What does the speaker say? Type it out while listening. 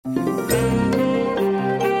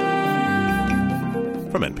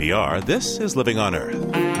From NPR, this is Living on Earth.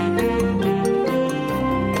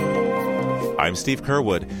 I'm Steve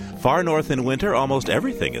Curwood. Far north in winter, almost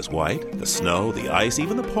everything is white. The snow, the ice,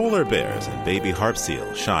 even the polar bears and baby harp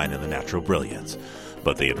seals shine in the natural brilliance.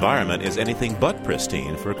 But the environment is anything but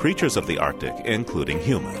pristine for creatures of the Arctic, including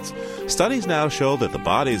humans. Studies now show that the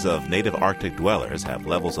bodies of native Arctic dwellers have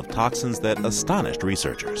levels of toxins that astonished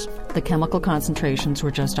researchers. The chemical concentrations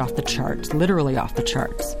were just off the charts, literally off the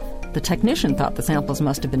charts. The technician thought the samples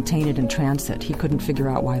must have been tainted in transit. He couldn't figure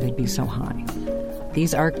out why they'd be so high.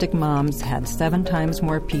 These Arctic moms had 7 times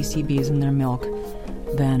more PCBs in their milk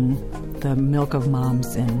than the milk of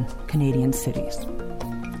moms in Canadian cities.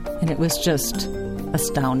 And it was just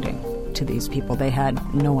astounding to these people. They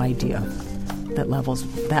had no idea that levels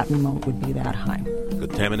that remote would be that high.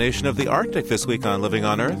 Contamination of the Arctic this week on Living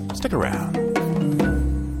on Earth. Stick around.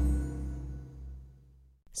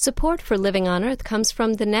 Support for Living on Earth comes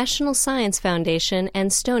from the National Science Foundation and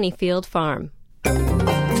Stonyfield Farm.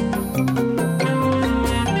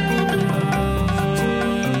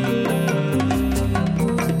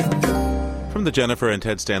 From the Jennifer and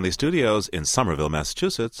Ted Stanley studios in Somerville,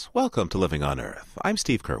 Massachusetts, welcome to Living on Earth. I'm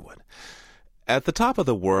Steve Curwood. At the top of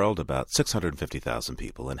the world, about 650,000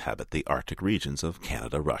 people inhabit the Arctic regions of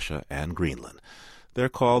Canada, Russia, and Greenland. They're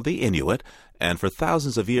called the Inuit, and for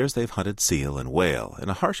thousands of years they've hunted seal and whale in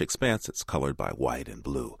a harsh expanse that's colored by white and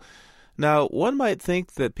blue. Now, one might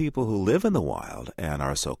think that people who live in the wild and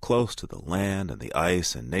are so close to the land and the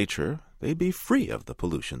ice and nature, they'd be free of the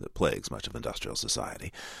pollution that plagues much of industrial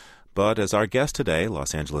society. But as our guest today,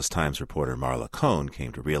 Los Angeles Times reporter Marla Cohn,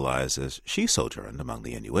 came to realize as she sojourned among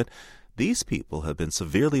the Inuit, these people have been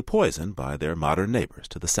severely poisoned by their modern neighbors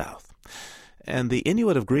to the south. And the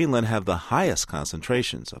Inuit of Greenland have the highest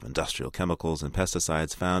concentrations of industrial chemicals and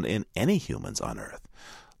pesticides found in any humans on Earth,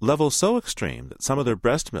 levels so extreme that some of their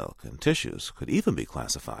breast milk and tissues could even be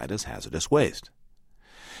classified as hazardous waste.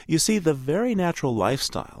 You see, the very natural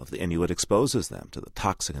lifestyle of the Inuit exposes them to the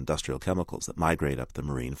toxic industrial chemicals that migrate up the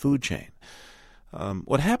marine food chain.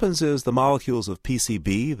 What happens is the molecules of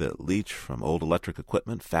PCB that leach from old electric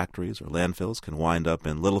equipment, factories, or landfills can wind up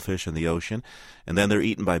in little fish in the ocean, and then they're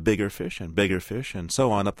eaten by bigger fish, and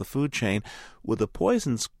so on up the food chain, with the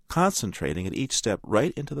poisons concentrating at each step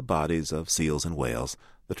right into the bodies of seals and whales,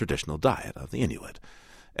 the traditional diet of the Inuit.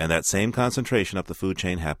 And that same concentration up the food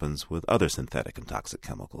chain happens with other synthetic and toxic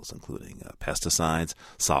chemicals, including pesticides,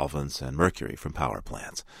 solvents, and mercury from power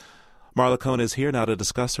plants. Marla Cohn is here now to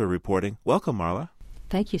discuss her reporting. Welcome, Marla.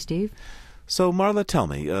 Thank you, Steve. So, Marla, tell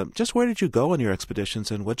me, just where did you go on your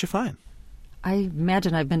expeditions and what'd you find? I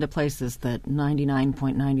imagine I've been to places that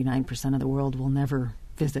 99.99% of the world will never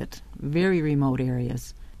visit. Very remote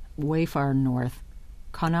areas, way far north.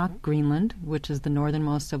 Connaught, Greenland, which is the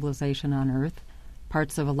northernmost civilization on Earth.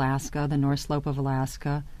 Parts of Alaska, the North Slope of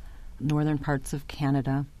Alaska, northern parts of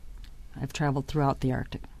Canada. I've traveled throughout the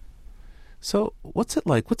Arctic. So what's it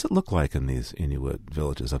like? What's it look like in these Inuit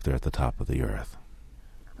villages up there at the top of the earth?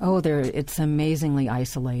 Oh, it's amazingly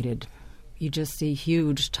isolated. You just see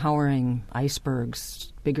huge, towering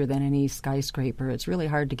icebergs, bigger than any skyscraper. It's really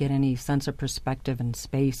hard to get any sense of perspective and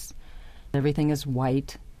space. Everything is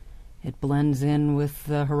white. It blends in with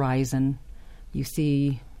the horizon. You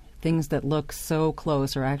see things that look so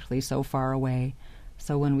close are actually so far away.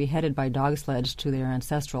 So when we headed by dog sledge to their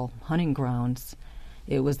ancestral hunting grounds,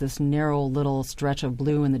 it was this narrow little stretch of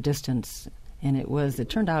blue in the distance, and it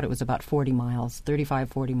turned out it was about 40 miles, 35,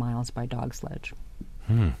 40 miles by dog sledge.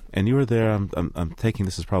 And you were there, I'm taking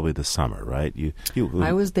this is probably the summer, right?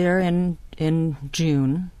 I was there in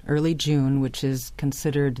June, early June, which is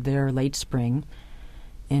considered their late spring.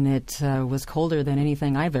 And it was colder than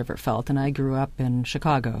anything I've ever felt, and I grew up in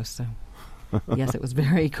Chicago, so yes, it was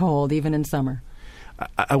very cold, even in summer.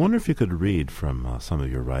 I wonder if you could read from some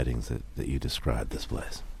of your writings that you described this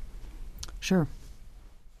place. Sure.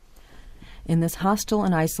 In this hostile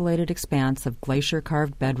and isolated expanse of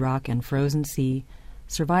glacier-carved bedrock and frozen sea,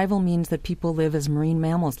 survival means that people live as marine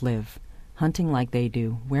mammals live, hunting like they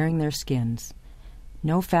do, wearing their skins.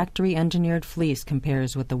 No factory-engineered fleece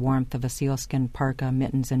compares with the warmth of a sealskin parka,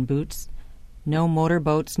 mittens, and boots. No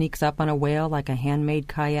motorboat sneaks up on a whale like a handmade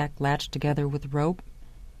kayak latched together with rope.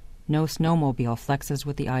 No snowmobile flexes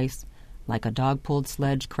with the ice like a dog-pulled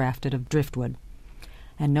sledge crafted of driftwood.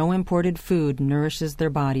 And no imported food nourishes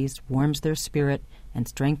their bodies, warms their spirit, and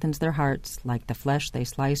strengthens their hearts like the flesh they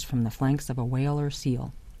slice from the flanks of a whale or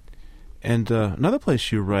seal. And another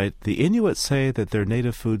place you write, the Inuit say that their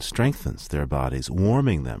native food strengthens their bodies,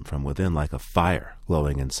 warming them from within like a fire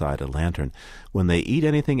glowing inside a lantern. When they eat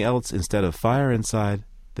anything else instead of fire inside,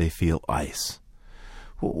 they feel ice.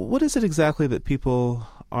 What is it exactly that people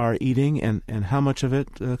are eating, and how much of it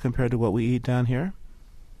compared to what we eat down here?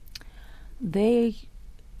 They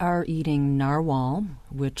are eating narwhal,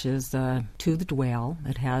 which is a toothed whale.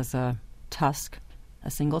 It has a tusk, a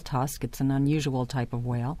single tusk. It's an unusual type of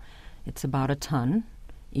whale. It's about a ton,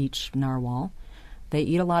 each narwhal. They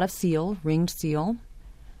eat a lot of seal, ringed seal.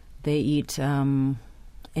 They eat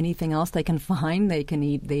anything else they can find. They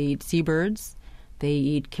eat seabirds. They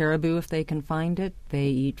eat caribou if they can find it. They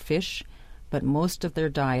eat fish. But most of their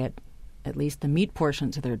diet, at least the meat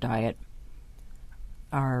portions of their diet,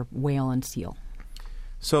 are whale and seal.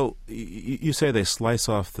 So you say they slice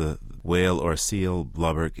off the whale or seal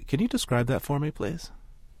blubber. Can you describe that for me, please?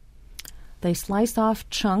 They slice off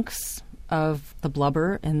chunks of the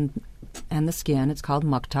blubber and the skin. It's called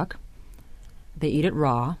muktuk. They eat it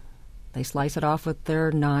raw. They slice it off with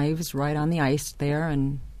their knives right on the ice there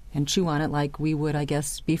and chew on it like we would, I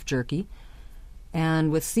guess, beef jerky.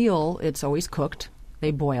 And with seal, it's always cooked.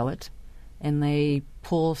 They boil it, and they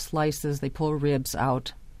pull ribs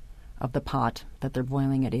out of the pot that they're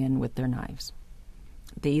boiling it in with their knives.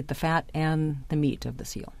 They eat the fat and the meat of the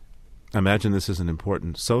seal. I imagine this is an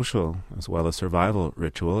important social as well as survival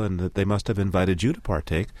ritual, and that they must have invited you to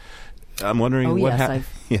partake. I'm wondering what happened.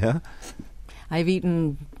 Yeah? I've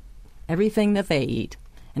eaten everything that they eat.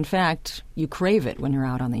 In fact, you crave it when you're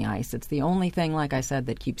out on the ice. It's the only thing, like I said,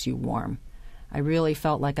 that keeps you warm. I really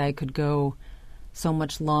felt like I could go so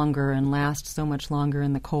much longer and last so much longer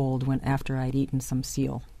in the cold after I'd eaten some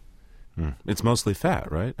seal. It's mostly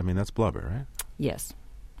fat, right? I mean, that's blubber, right? Yes.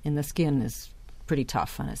 And the skin is pretty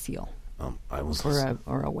tough on a seal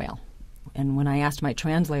or a whale. And when I asked my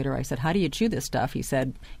translator, I said, how do you chew this stuff? He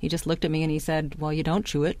just looked at me and he said, well, you don't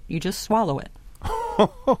chew it, you just swallow it.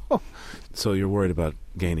 So you're worried about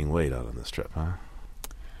gaining weight out on this trip, huh?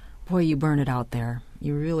 Boy, you burn it out there.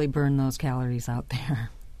 You really burn those calories out there.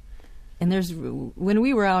 And when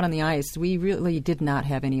we were out on the ice, we really did not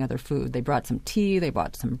have any other food. They brought some tea, they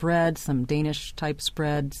brought some bread, some Danish-type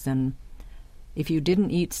spreads, and if you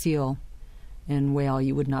didn't eat seal and whale,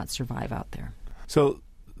 you would not survive out there. So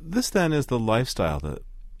this then is the lifestyle that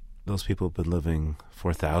those people have been living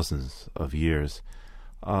for thousands of years.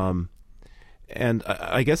 And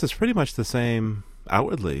I guess it's pretty much the same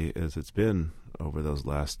outwardly as it's been over those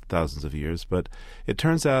last thousands of years. But it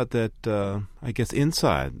turns out that, I guess,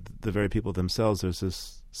 inside the very people themselves, there's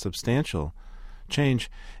this substantial change.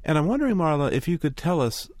 And I'm wondering, Marla, if you could tell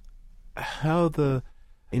us how the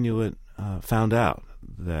Inuit found out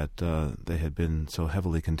that they had been so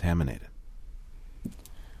heavily contaminated.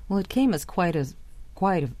 Well, it came as quite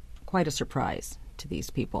a surprise to these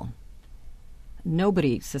people.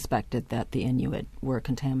 Nobody suspected that the Inuit were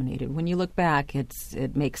contaminated. When you look back,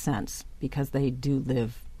 it makes sense because they do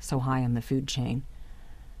live so high in the food chain.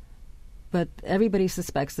 But everybody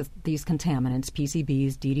suspects that these contaminants,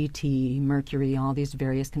 PCBs, DDT, mercury, all these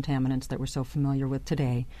various contaminants that we're so familiar with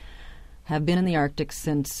today, have been in the Arctic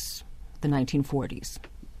since the 1940s.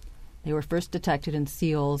 They were first detected in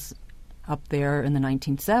seals up there in the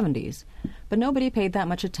 1970s, but nobody paid that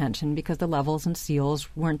much attention because the levels in seals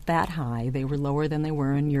weren't that high. They were lower than they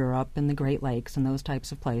were in Europe and the Great Lakes and those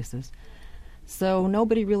types of places. So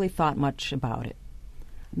nobody really thought much about it.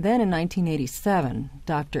 Then in 1987,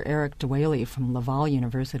 Dr. Eric Dewaley from Laval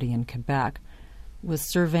University in Quebec was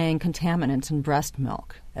surveying contaminants in breast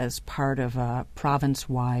milk as part of a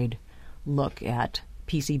province-wide look at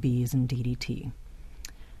PCBs and DDT.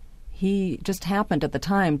 He just happened at the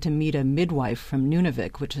time to meet a midwife from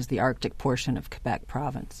Nunavik, which is the Arctic portion of Quebec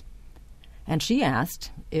province. And she asked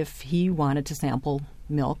if he wanted to sample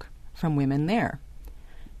milk from women there.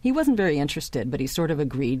 He wasn't very interested, but he sort of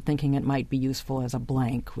agreed, thinking it might be useful as a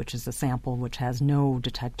blank, which is a sample which has no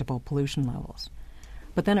detectable pollution levels.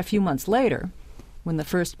 But then a few months later, when the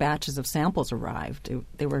first batches of samples arrived,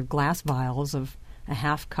 they were glass vials of a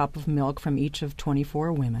half cup of milk from each of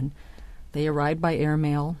 24 women. They arrived by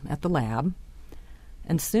airmail at the lab,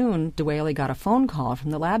 and soon Dewaley got a phone call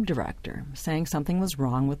from the lab director saying something was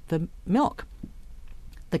wrong with the milk.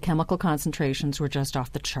 The chemical concentrations were just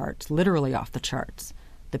off the charts, literally off the charts.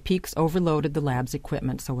 The peaks overloaded the lab's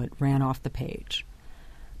equipment, so it ran off the page.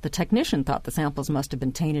 The technician thought the samples must have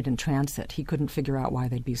been tainted in transit. He couldn't figure out why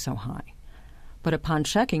they'd be so high. But upon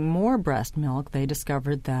checking more breast milk, they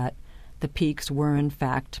discovered that the peaks were, in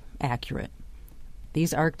fact, accurate.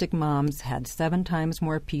 These Arctic moms had 7 times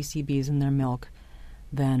more PCBs in their milk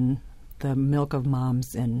than the milk of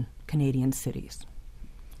moms in Canadian cities.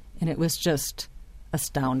 And it was just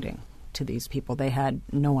astounding to these people. They had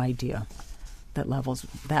no idea that levels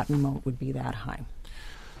that remote would be that high.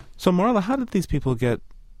 So, Marla, how did these people get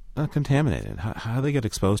contaminated? How do they get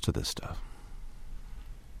exposed to this stuff?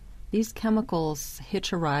 These chemicals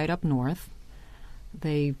hitch a ride up north.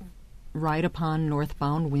 They ride upon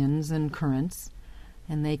northbound winds and currents,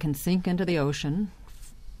 and they can sink into the ocean.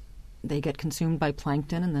 They get consumed by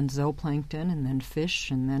plankton and then zooplankton and then fish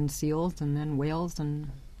and then seals and then whales and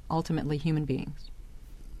ultimately human beings.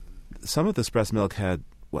 Some of this breast milk had,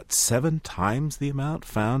 7 times the amount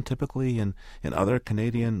found typically in other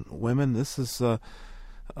Canadian women? This is,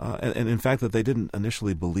 and in fact, that they didn't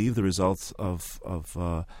initially believe the results of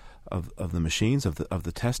the machines, of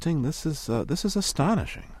the testing. This is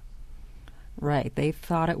astonishing. Right. They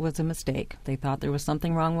thought it was a mistake. They thought there was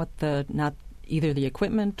something wrong with not either the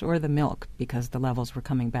equipment or the milk because the levels were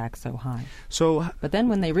coming back so high. But then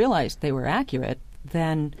when they realized they were accurate,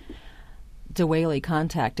 then DeWhaley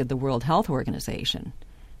contacted the World Health Organization,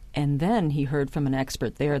 and then he heard from an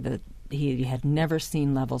expert there that he had never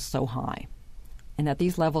seen levels so high, and that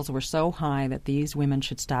these levels were so high that these women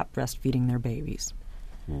should stop breastfeeding their babies.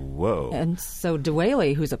 Whoa. And so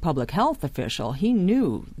DeWhaley, who's a public health official, he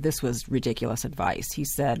knew this was ridiculous advice. He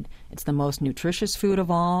said it's the most nutritious food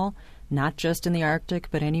of all, not just in the Arctic,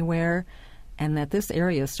 but anywhere, and that this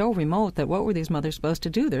area is so remote that what were these mothers supposed to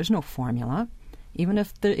do? There's no formula, even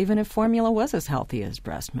if formula was as healthy as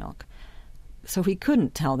breast milk. So he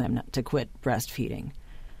couldn't tell them not to quit breastfeeding,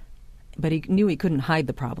 but he knew he couldn't hide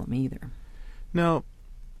the problem either. Now,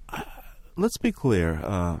 let's be clear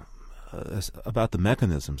about the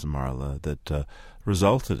mechanisms, Marla, that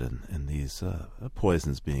resulted in these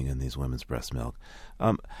poisons being in these women's breast milk.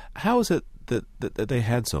 How is it that they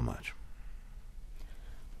had so much?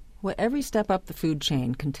 Well, every step up the food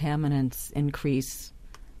chain, contaminants increase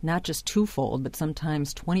not just twofold, but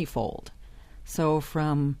sometimes 20-fold. So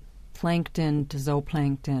from plankton to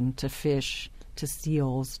zooplankton to fish to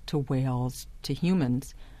seals to whales to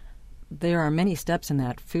humans, there are many steps in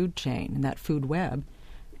that food chain, in that food web,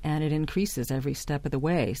 and it increases every step of the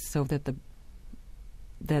way, so that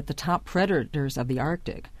the top predators of the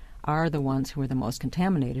Arctic are the ones who are the most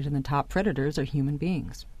contaminated, and the top predators are human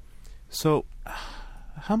beings. So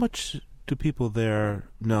how much do people there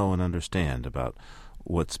know and understand about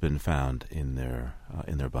what's been found in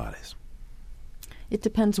their bodies? It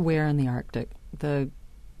depends where in the Arctic. The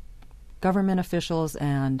government officials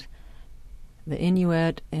and the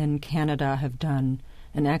Inuit in Canada have done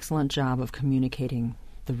an excellent job of communicating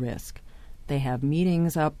the risk. They have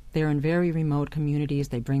meetings up there in very remote communities.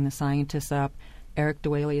 They bring the scientists up. Eric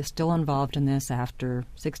DeWhaley is still involved in this after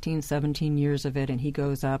 16, 17 years of it, and he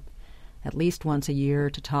goes up at least once a year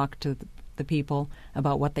to talk to the people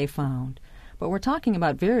about what they found. But we're talking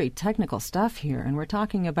about very technical stuff here, and we're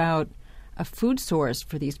talking about a food source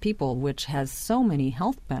for these people which has so many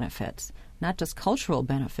health benefits, not just cultural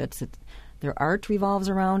benefits. Their art revolves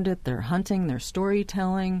around it, their hunting, their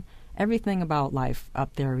storytelling. Everything about life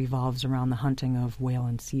up there revolves around the hunting of whale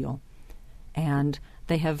and seal. And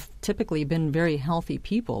they have typically been very healthy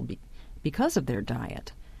people because of their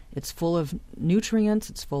diet. It's full of nutrients,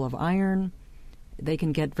 it's full of iron. They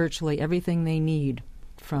can get virtually everything they need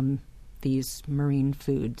from these marine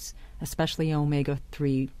foods, especially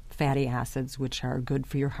omega-3 fatty acids, which are good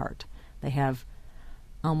for your heart. They have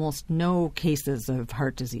almost no cases of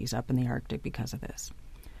heart disease up in the Arctic because of this.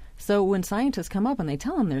 So when scientists come up and they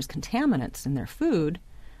tell them there's contaminants in their food,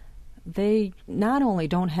 they not only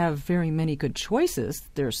don't have very many good choices,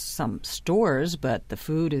 there's some stores, but the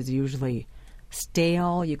food is usually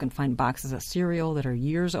stale. You can find boxes of cereal that are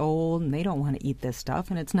years old, and they don't want to eat this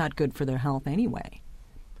stuff, and it's not good for their health anyway.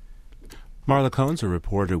 Marla Cohn's a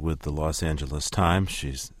reporter with the Los Angeles Times.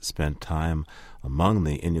 She's spent time among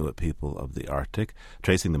the Inuit people of the Arctic,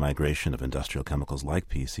 tracing the migration of industrial chemicals like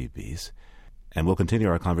PCBs. And we'll continue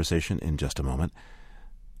our conversation in just a moment.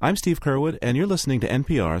 I'm Steve Curwood, and you're listening to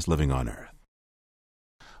NPR's Living on Earth.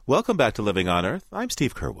 Welcome back to Living on Earth. I'm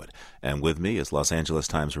Steve Curwood, and with me is Los Angeles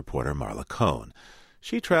Times reporter Marla Cohn.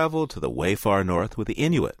 She traveled to the way far north with the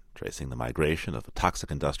Inuit, tracing the migration of toxic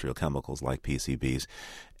industrial chemicals like PCBs.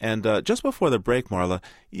 And just before the break, Marla,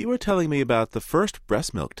 you were telling me about the first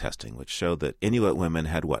breast milk testing, which showed that Inuit women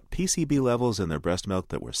had, PCB levels in their breast milk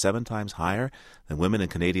that were 7 times higher than women in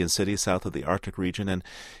Canadian cities south of the Arctic region. And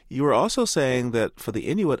you were also saying that for the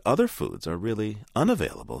Inuit, other foods are really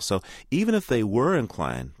unavailable. So even if they were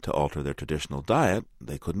inclined to alter their traditional diet,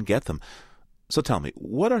 they couldn't get them. So tell me,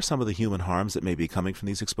 what are some of the human harms that may be coming from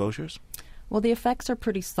these exposures? Well, the effects are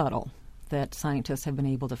pretty subtle that scientists have been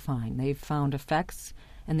able to find. They've found effects,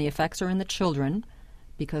 and the effects are in the children,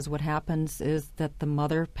 because what happens is that the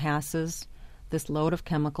mother passes this load of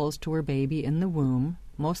chemicals to her baby in the womb,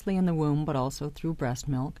 mostly in the womb, but also through breast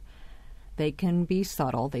milk. They can be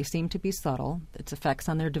subtle. They seem to be subtle. Its effects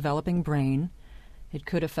on their developing brain. It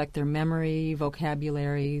could affect their memory,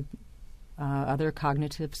 vocabulary, other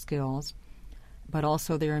cognitive skills, but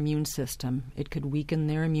also their immune system. It could weaken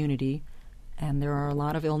their immunity, and there are a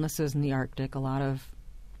lot of illnesses in the Arctic, a lot of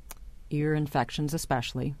ear infections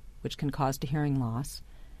especially, which can cause hearing loss.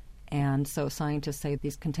 And so scientists say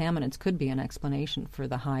these contaminants could be an explanation for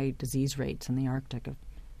the high disease rates in the Arctic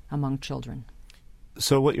among children.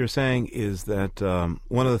 So what you're saying is that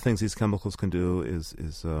one of the things these chemicals can do is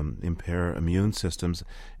impair immune systems,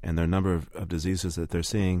 and there are a number of diseases that they're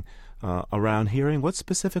seeing around hearing. What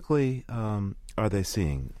specifically are they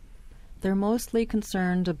seeing? They're mostly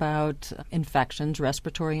concerned about infections,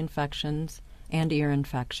 respiratory infections, and ear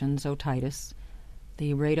infections, otitis.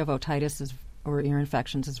 The rate of otitis or ear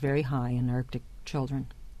infections is very high in Arctic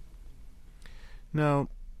children. Now,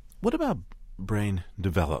 what about brain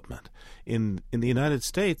development? In the United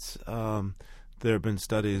States, there have been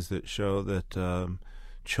studies that show that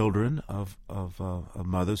children of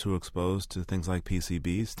mothers who are exposed to things like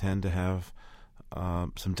PCBs tend to have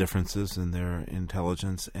some differences in their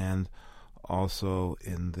intelligence and also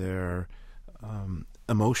in their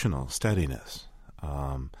emotional steadiness.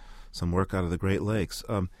 Some work out of the Great Lakes.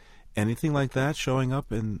 Anything like that showing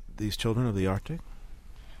up in these children of the Arctic?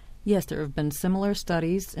 Yes, there have been similar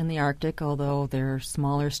studies in the Arctic, although they're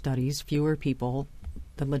smaller studies, fewer people.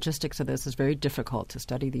 The logistics of this is very difficult to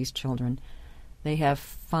study these children. They have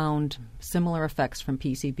found similar effects from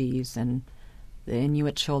PCBs in the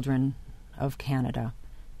Inuit children of Canada.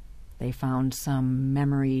 They found some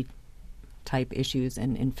memory-type issues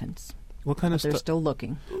in infants. What kind of they're still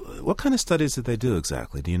looking. What kind of studies did they do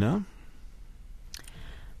exactly? Do you know?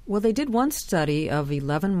 Well, they did one study of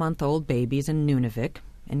 11-month-old babies in Nunavik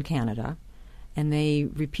in Canada, and they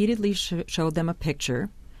repeatedly showed them a picture,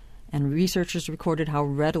 and researchers recorded how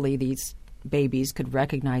readily these babies could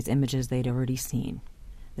recognize images they'd already seen.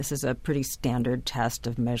 This is a pretty standard test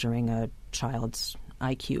of measuring a child's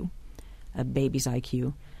IQ, a baby's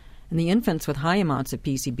IQ. And the infants with high amounts of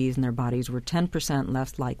PCBs in their bodies were 10%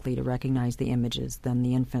 less likely to recognize the images than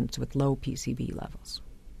the infants with low PCB levels.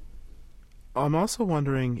 I'm also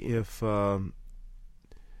wondering if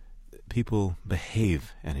people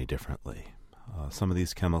behave any differently. Some of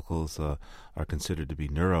these chemicals are considered to be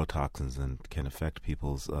neurotoxins and can affect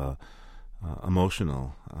people's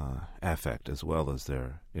emotional affect as well as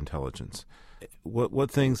their intelligence.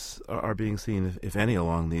 What things are being seen, if any,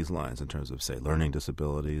 along these lines in terms of, say, learning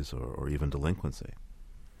disabilities or even delinquency?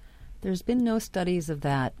 There's been no studies of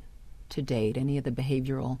that to date, any of the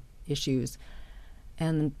behavioral issues.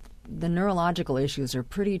 And the neurological issues are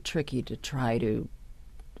pretty tricky to try to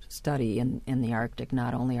study in the Arctic.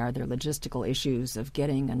 Not only are there logistical issues of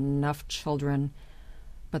getting enough children,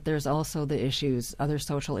 but there's also the issues, other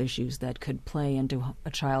social issues that could play into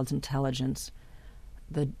a child's intelligence.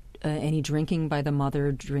 Any drinking by the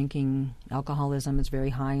mother, drinking alcoholism is very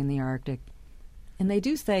high in the Arctic. And they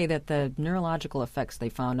do say that the neurological effects they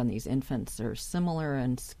found on these infants are similar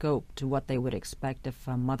in scope to what they would expect if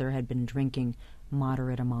a mother had been drinking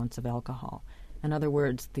moderate amounts of alcohol. In other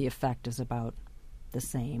words, the effect is about the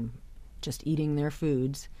same. Just eating their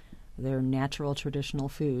foods, their natural traditional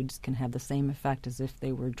foods, can have the same effect as if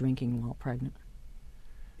they were drinking while pregnant.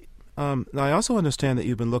 Now, I also understand that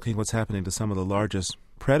you've been looking at what's happening to some of the largest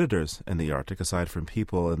predators in the Arctic, aside from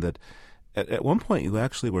people, and that at one point you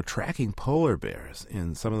actually were tracking polar bears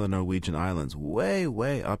in some of the Norwegian islands, way,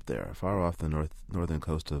 way up there, far off the northern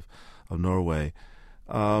coast of Norway.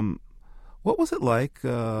 What was it like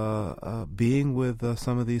being with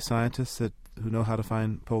some of these scientists who know how to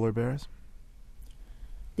find polar bears?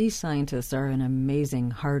 These scientists are an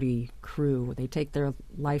amazing, hardy crew. They take their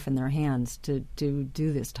life in their hands to do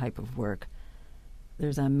this type of work.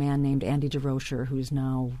 There's a man named Andy DeRocher who's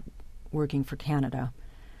now working for Canada,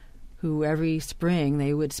 who every spring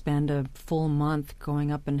they would spend a full month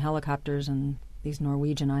going up in helicopters in these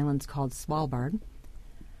Norwegian islands called Svalbard.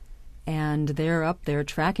 And they're up there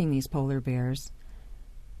tracking these polar bears,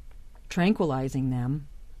 tranquilizing them,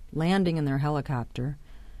 landing in their helicopter,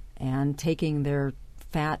 and taking their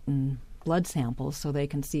fat and blood samples so they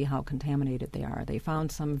can see how contaminated they are. They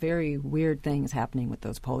found some very weird things happening with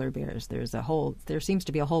those polar bears. There seems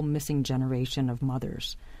to be a whole missing generation of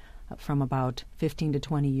mothers from about 15 to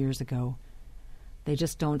 20 years ago. They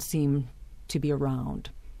just don't seem to be around,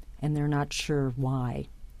 and they're not sure why.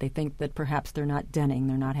 They think that perhaps they're not denning,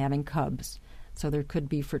 they're not having cubs, so there could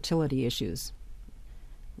be fertility issues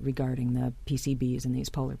regarding the PCBs in these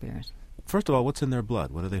polar bears. First of all, what's in their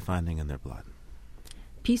blood? What are they finding in their blood?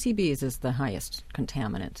 PCBs is the highest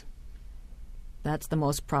contaminant. That's the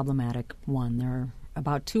most problematic one. There are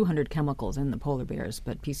about 200 chemicals in the polar bears,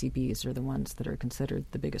 but PCBs are the ones that are considered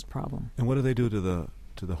the biggest problem. And what do they do to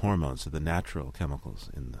the hormones, to the natural chemicals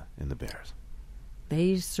in the bears?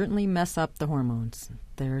 They certainly mess up the hormones.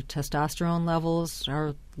 Their testosterone levels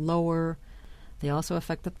are lower. They also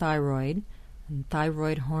affect the thyroid, and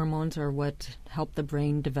thyroid hormones are what help the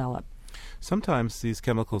brain develop. Sometimes these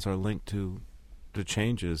chemicals are linked to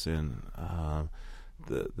changes in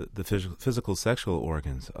the physical sexual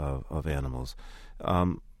organs of animals.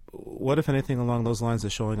 What, if anything, along those lines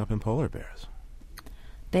is showing up in polar bears?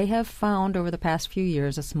 They have found over the past few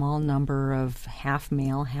years a small number of half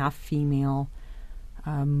male, half female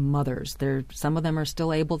mothers. Some of them are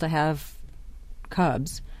still able to have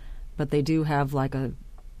cubs, but they do have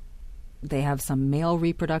they have some male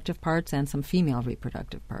reproductive parts and some female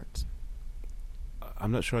reproductive parts.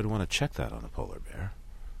 I'm not sure I'd want to check that on a polar bear.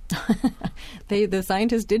 The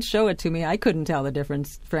scientists did show it to me. I couldn't tell the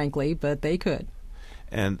difference, frankly, but they could.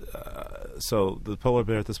 And so the polar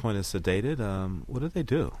bear at this point is sedated. What do they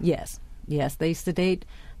do? Yes, they sedate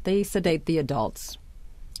the adults.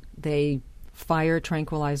 They fire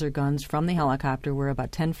tranquilizer guns from the helicopter. We're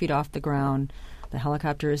about 10 feet off the ground. The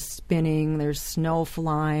helicopter is spinning. There's snow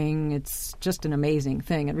flying. It's just an amazing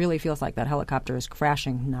thing. It really feels like that helicopter is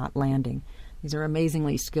crashing, not landing. These are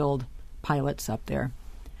amazingly skilled pilots up there.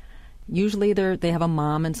 Usually they have a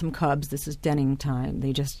mom and some cubs. This is denning time.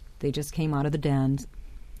 They just came out of the dens.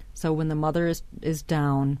 So when the mother is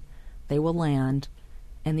down, they will land.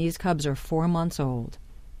 And these cubs are 4 months old.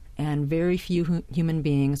 And very few human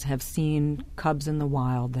beings have seen cubs in the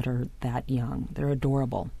wild that are that young. They're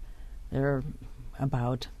adorable. They're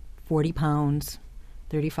about 40 pounds,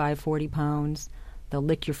 35, 40 pounds. They'll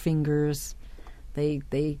lick your fingers. They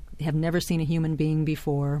have never seen a human being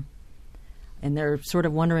before. And they're sort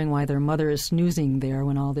of wondering why their mother is snoozing there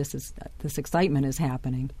when all this excitement is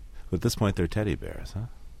happening. At this point, they're teddy bears, huh?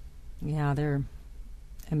 Yeah, they're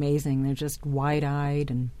amazing. They're just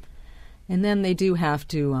wide-eyed. And then they do have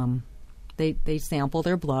to, they sample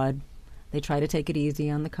their blood. They try to take it easy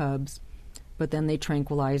on the cubs. But then they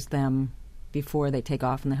tranquilize them before they take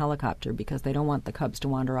off in the helicopter because they don't want the cubs to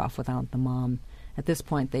wander off without the mom. At this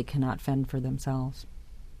point, they cannot fend for themselves.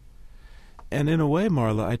 And in a way,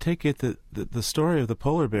 Marla, I take it that the story of the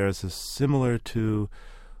polar bears is similar to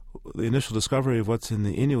the initial discovery of what's in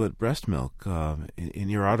the Inuit breast milk. In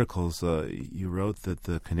your articles, you wrote that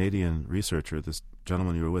the Canadian researcher, this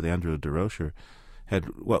gentleman you were with, Andrew DeRocher,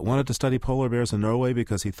 had wanted to study polar bears in Norway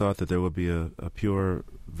because he thought that there would be a pure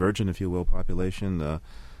virgin, if you will, population.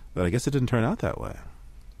 But I guess it didn't turn out that way.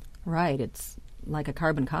 Right. It's like a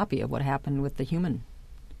carbon copy of what happened with the human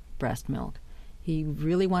breast milk. He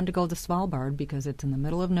really wanted to go to Svalbard because it's in the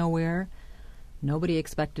middle of nowhere. Nobody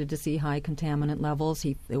expected to see high contaminant levels.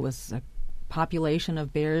 It was a population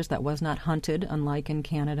of bears that was not hunted, unlike in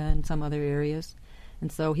Canada and some other areas.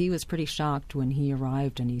 And so he was pretty shocked when he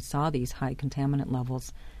arrived and he saw these high contaminant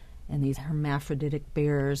levels and these hermaphroditic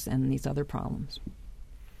bears and these other problems.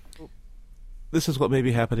 This is what may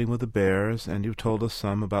be happening with the bears, and you've told us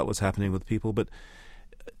some about what's happening with people, but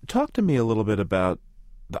talk to me a little bit about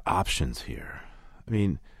the options here. I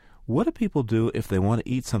mean, what do people do if they want to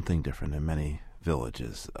eat something different in many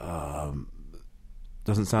villages?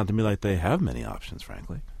 Doesn't sound to me like they have many options,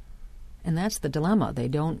 frankly. And that's the dilemma. They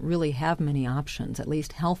don't really have many options, at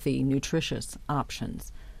least healthy, nutritious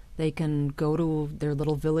options. They can go to their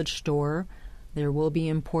little village store. There will be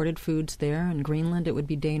imported foods there. In Greenland, it would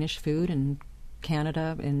be Danish food. In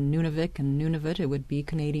Canada, in Nunavik and Nunavut, it would be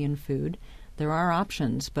Canadian food. There are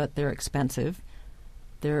options, but they're expensive.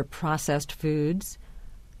 They're processed foods.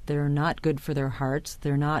 They're not good for their hearts.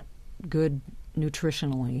 They're not good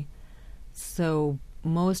nutritionally. So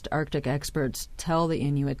most Arctic experts tell the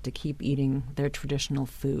Inuit to keep eating their traditional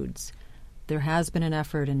foods. There has been an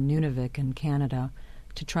effort in Nunavik in Canada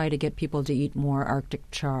to try to get people to eat more Arctic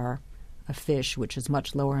char, a fish which is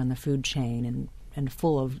much lower in the food chain and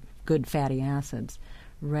full of good fatty acids,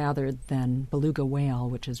 rather than beluga whale,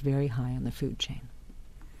 which is very high in the food chain.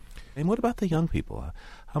 And what about the young people?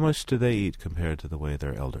 How much do they eat compared to the way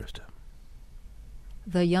their elders do?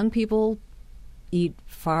 The young people eat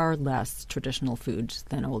far less traditional foods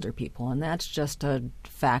than older people, and that's just a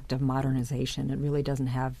fact of modernization. It really doesn't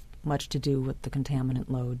have much to do with the contaminant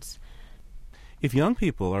loads. If young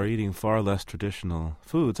people are eating far less traditional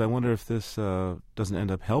foods, I wonder if this doesn't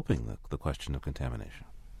end up helping the question of contamination.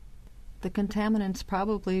 The contaminants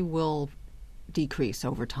probably will decrease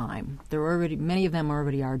over time. Many of them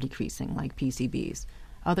already are decreasing, like PCBs.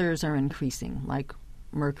 Others are increasing, like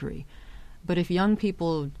mercury. But if young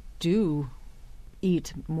people do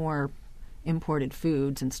eat more imported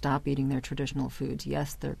foods and stop eating their traditional foods,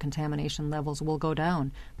 yes, their contamination levels will go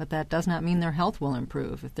down, but that does not mean their health will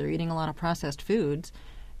improve. If they're eating a lot of processed foods,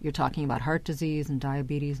 you're talking about heart disease and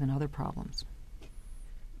diabetes and other problems.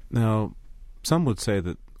 Now, some would say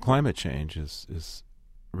that climate change is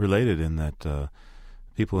related in that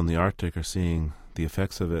people in the Arctic are seeing the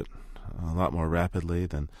effects of it a lot more rapidly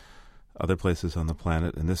than other places on the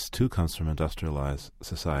planet, and this too comes from industrialized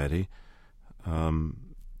society.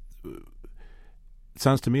 It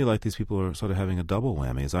sounds to me like these people are sort of having a double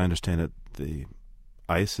whammy. As I understand it, the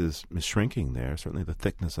ice is shrinking there. Certainly the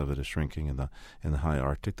thickness of it is shrinking in the high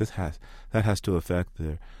Arctic. That has to affect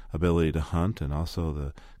their ability to hunt and also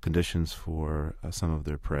the conditions for some of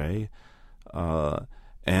their prey.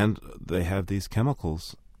 And they have these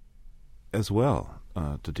chemicals as well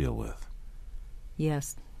to deal with.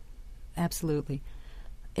 Yes, absolutely.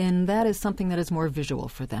 And that is something that is more visual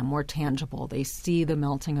for them, more tangible. They see the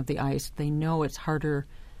melting of the ice. They know it's harder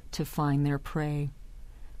to find their prey.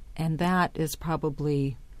 And that is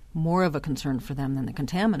probably more of a concern for them than the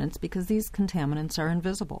contaminants, because these contaminants are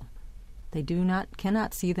invisible. They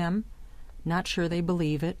cannot see them, not sure they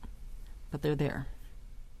believe it, but they're there.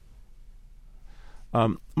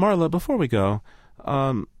 Marla, before we go,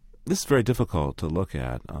 this is very difficult to look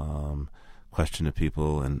at. Question of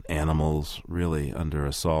people and animals really under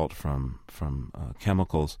assault from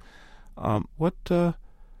chemicals. What are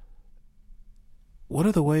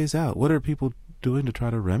the ways out? What are people doing to try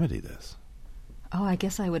to remedy this? Oh, I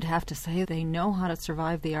guess I would have to say they know how to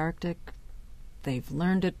survive the Arctic. They've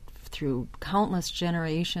learned it through countless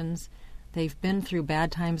generations. They've been through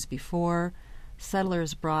bad times before.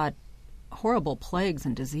 Settlers brought horrible plagues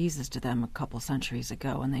and diseases to them a couple centuries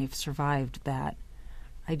ago, and they've survived that.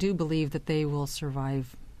 I do believe that they will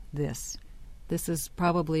survive this. This is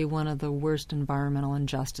probably one of the worst environmental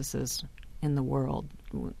injustices in the world,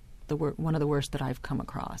 one of the worst that I've come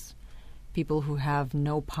across. People who have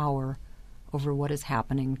no power over what is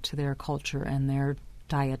happening to their culture and their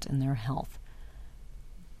diet and their health.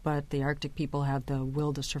 But the Arctic people have the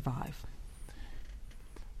will to survive.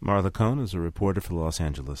 Marla Cohn is a reporter for the Los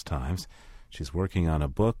Angeles Times. She's working on a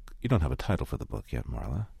book. You don't have a title for the book yet,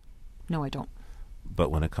 Marla. No, I don't.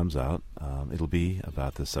 But when it comes out, it'll be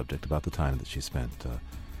about this subject, about the time that she spent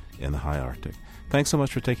in the high Arctic. Thanks so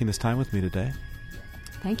much for taking this time with me today.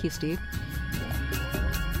 Thank you, Steve.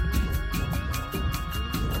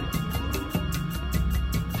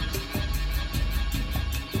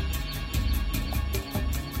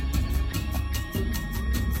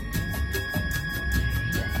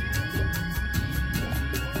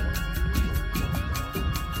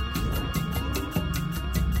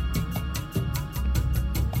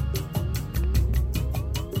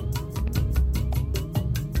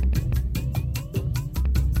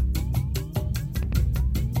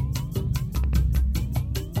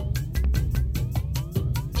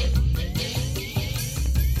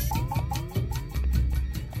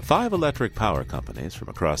 5 electric power companies from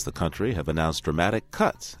across the country have announced dramatic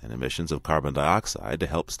cuts in emissions of carbon dioxide to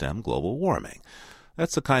help stem global warming.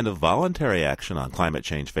 That's the kind of voluntary action on climate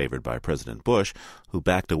change favored by President Bush, who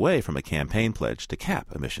backed away from a campaign pledge to cap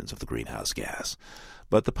emissions of the greenhouse gas.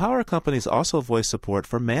 But the power companies also voiced support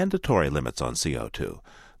for mandatory limits on CO2,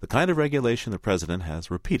 the kind of regulation the president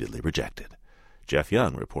has repeatedly rejected. Jeff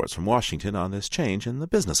Young reports from Washington on this change in the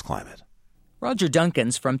business climate. Roger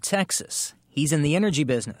Duncan's from Texas. He's in the energy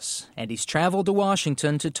business, and he's traveled to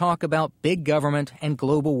Washington to talk about big government and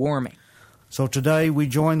global warming. So today we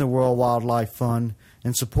join the World Wildlife Fund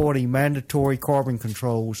in supporting mandatory carbon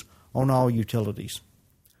controls on all utilities.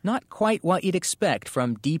 Not quite what you'd expect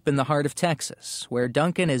from deep in the heart of Texas, where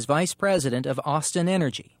Duncan is vice president of Austin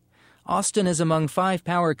Energy. Austin is among 5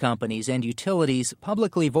 power companies and utilities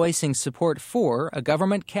publicly voicing support for a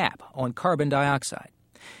government cap on carbon dioxide.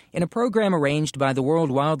 In a program arranged by the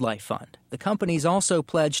World Wildlife Fund, the companies also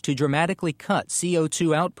pledged to dramatically cut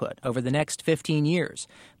CO2 output over the next 15 years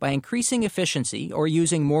by increasing efficiency or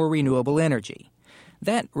using more renewable energy.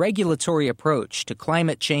 That regulatory approach to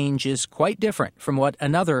climate change is quite different from what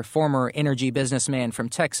another former energy businessman from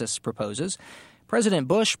Texas proposes. President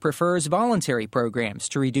Bush prefers voluntary programs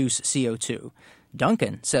to reduce CO2.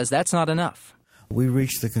 Duncan says that's not enough. We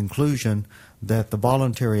reached the conclusion that the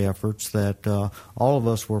voluntary efforts that all of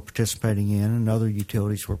us were participating in and other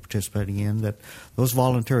utilities were participating in, that those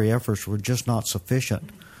voluntary efforts were just not sufficient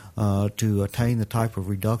to attain the type of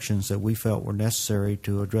reductions that we felt were necessary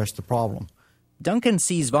to address the problem. Duncan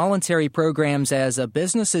sees voluntary programs as a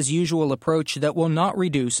business-as-usual approach that will not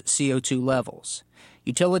reduce CO2 levels.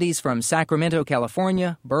 Utilities from Sacramento,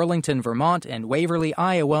 California, Burlington, Vermont, and Waverly,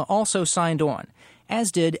 Iowa also signed on,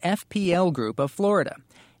 as did FPL Group of Florida.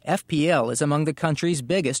 FPL is among the country's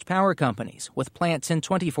biggest power companies, with plants in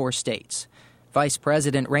 24 states. Vice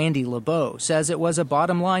President Randy LeBeau says it was a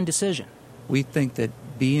bottom-line decision. We think that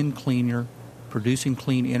being cleaner, producing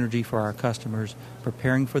clean energy for our customers,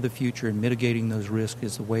 preparing for the future and mitigating those risks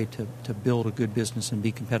is the way to build a good business and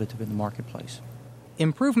be competitive in the marketplace.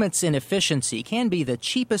 Improvements in efficiency can be the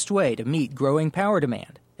cheapest way to meet growing power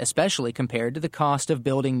demand, especially compared to the cost of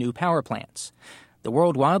building new power plants. The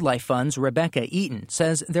World Wildlife Fund's Rebecca Eaton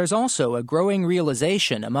says there's also a growing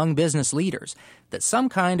realization among business leaders that some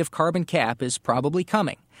kind of carbon cap is probably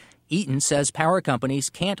coming. Eaton says power companies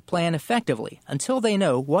can't plan effectively until they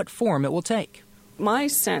know what form it will take. My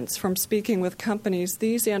sense from speaking with companies,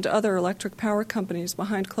 these and other electric power companies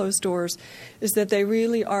behind closed doors, is that they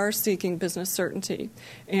really are seeking business certainty,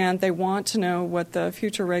 and they want to know what the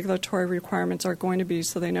future regulatory requirements are going to be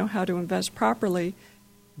so they know how to invest properly.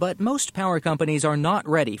 But most power companies are not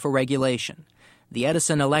ready for regulation. The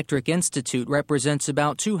Edison Electric Institute represents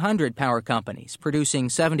about 200 power companies, producing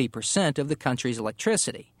 70% of the country's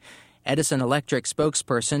electricity. Edison Electric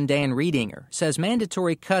spokesperson Dan Riedinger says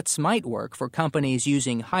mandatory cuts might work for companies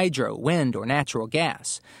using hydro, wind, or natural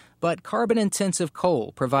gas, but carbon-intensive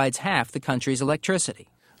coal provides half the country's electricity.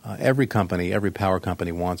 Every power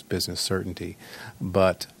company wants business certainty,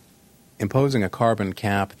 but imposing a carbon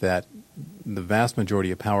cap that the vast majority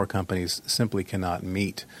of power companies simply cannot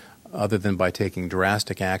meet, other than by taking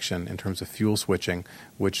drastic action in terms of fuel switching,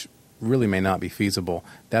 which really may not be feasible,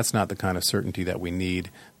 that's not the kind of certainty that we need.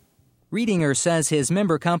 Riedinger says his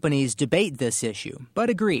member companies debate this issue, but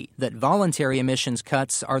agree that voluntary emissions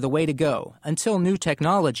cuts are the way to go until new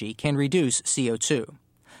technology can reduce CO2.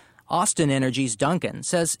 Austin Energy's Duncan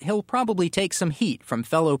says he'll probably take some heat from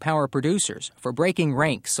fellow power producers for breaking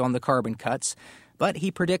ranks on the carbon cuts, but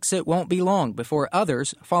he predicts it won't be long before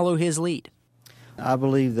others follow his lead. I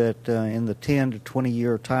believe that in the 10 to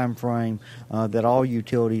 20-year time frame that all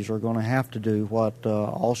utilities are going to have to do what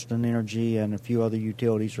Austin Energy and a few other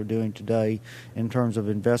utilities are doing today in terms of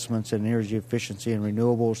investments in energy efficiency and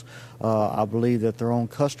renewables. I believe that their own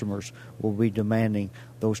customers will be demanding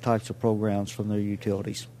those types of programs from their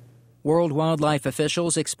utilities. World wildlife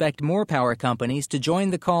officials expect more power companies to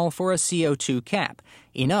join the call for a CO2 cap,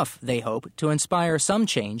 enough, they hope, to inspire some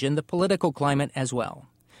change in the political climate as well.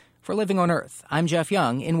 For Living on Earth, I'm Jeff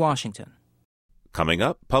Young in Washington. Coming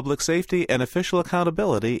up, public safety and official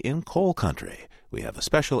accountability in coal country. We have a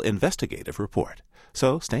special investigative report.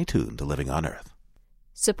 So stay tuned to Living on Earth.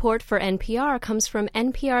 Support for NPR comes from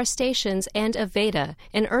NPR stations and Aveda,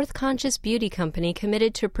 an earth-conscious beauty company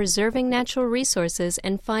committed to preserving natural resources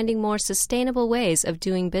and finding more sustainable ways of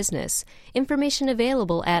doing business. Information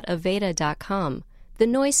available at Aveda.com. The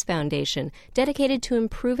Noyce Foundation, dedicated to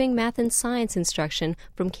improving math and science instruction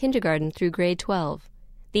from kindergarten through grade 12.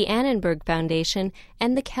 The Annenberg Foundation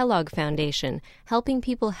and the Kellogg Foundation, helping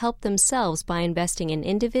people help themselves by investing in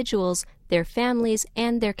individuals, their families,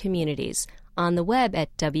 and their communities. On the web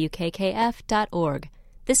at wkkf.org.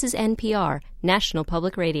 This is NPR, National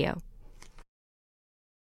Public Radio.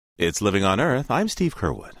 It's Living on Earth. I'm Steve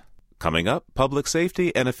Kerwood. Coming up, public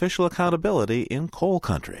safety and official accountability in coal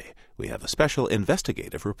country. We have a special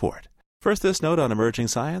investigative report. First, this note on emerging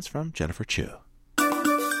science from Jennifer Chu.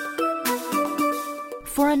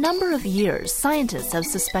 For a number of years, scientists have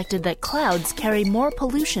suspected that clouds carry more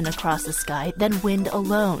pollution across the sky than wind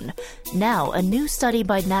alone. Now, a new study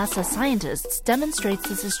by NASA scientists demonstrates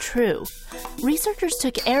this is true. Researchers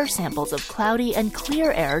took air samples of cloudy and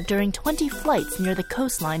clear air during 20 flights near the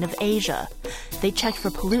coastline of Asia. They checked for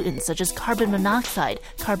pollutants such as carbon monoxide,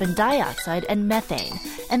 carbon dioxide, and methane,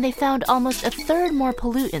 and they found almost a third more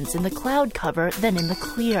pollutants in the cloud cover than in the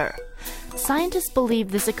clear. Scientists believe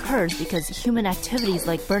this occurs because human activities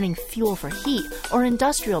like burning fuel for heat or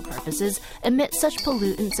industrial purposes emit such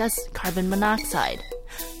pollutants as carbon monoxide.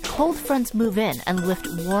 Cold fronts move in and lift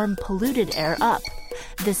warm, polluted air up.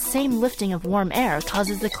 This same lifting of warm air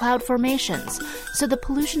causes the cloud formations, so the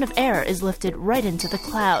pollution of air is lifted right into the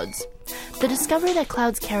clouds. The discovery that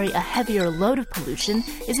clouds carry a heavier load of pollution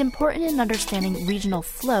is important in understanding regional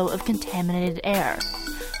flow of contaminated air.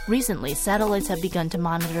 Recently, satellites have begun to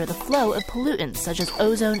monitor the flow of pollutants such as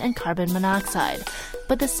ozone and carbon monoxide,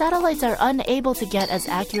 but the satellites are unable to get as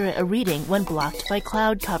accurate a reading when blocked by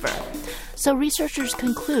cloud cover. So researchers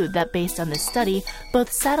conclude that based on this study,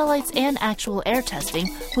 both satellites and actual air testing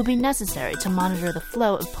will be necessary to monitor the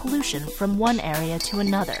flow of pollution from one area to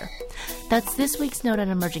another. That's this week's Note on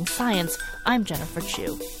Emerging Science. I'm Jennifer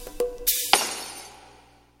Chu.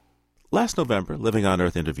 Last November, Living on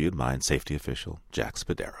Earth interviewed mine safety official Jack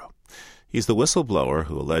Spadaro. He's the whistleblower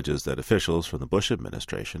who alleges that officials from the Bush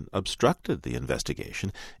administration obstructed the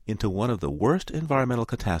investigation into one of the worst environmental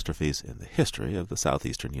catastrophes in the history of the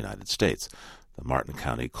southeastern United States, the Martin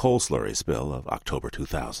County coal slurry spill of October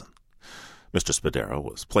 2000. Mr. Spadaro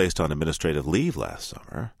was placed on administrative leave last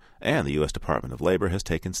summer, and the U.S. Department of Labor has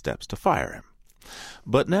taken steps to fire him.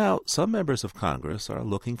 But now some members of Congress are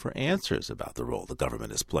looking for answers about the role the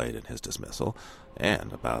government has played in his dismissal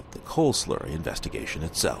and about the coal slurry investigation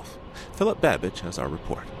itself. Philip Babbage has our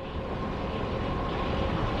report.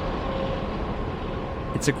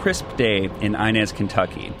 It's a crisp day in Inez,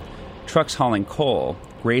 Kentucky. Trucks hauling coal,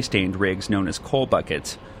 gray-stained rigs known as coal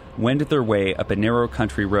buckets, wend their way up a narrow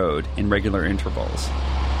country road in regular intervals.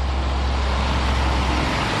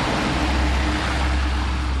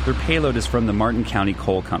 Their payload is from the Martin County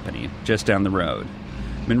Coal Company, just down the road.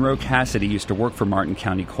 Monroe Cassidy used to work for Martin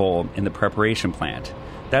County Coal in the preparation plant.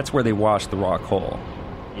 That's where they wash the raw coal.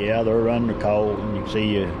 Yeah, they're running the coal, and you can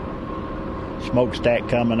see a smokestack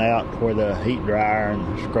coming out where the heat dryer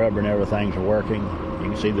and the scrubber and everything's working. You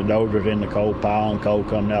can see the dozers in the coal pile and coal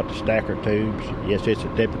coming out the stacker tubes. Yes, it's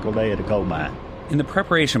a typical day at a coal mine. In the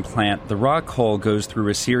preparation plant, the raw coal goes through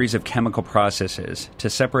a series of chemical processes to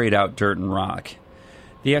separate out dirt and rock.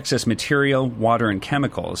 The excess material, water, and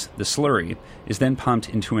chemicals, the slurry, is then pumped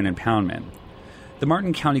into an impoundment. The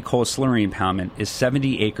Martin County Coal Slurry Impoundment is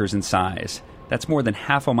 70 acres in size. That's more than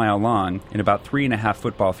half a mile long and about 3.5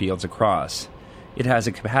 football fields across. It has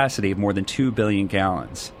a capacity of more than 2 billion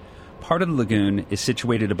gallons. Part of the lagoon is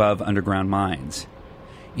situated above underground mines.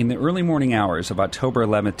 In the early morning hours of October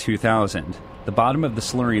 11, 2000, the bottom of the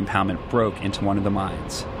slurry impoundment broke into one of the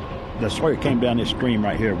mines. The slurry came down this stream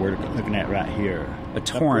right here we're looking at right here. A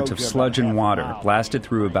torrent of sludge and water blasted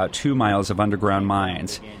through about 2 miles of underground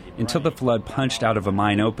mines until the flood punched out of a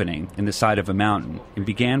mine opening in the side of a mountain and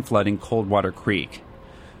began flooding Coldwater Creek.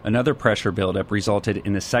 Another pressure buildup resulted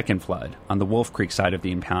in a second flood on the Wolf Creek side of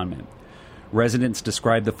the impoundment. Residents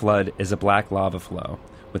described the flood as a black lava flow,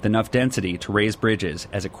 with enough density to raise bridges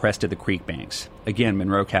as it crested the creek banks. Again,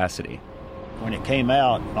 Monroe Cassidy. When it came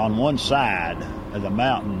out on one side of the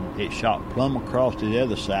mountain, it shot plumb across to the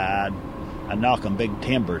other side and knocking big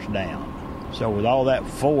timbers down. So with all that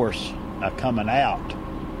force coming out,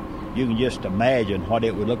 you can just imagine what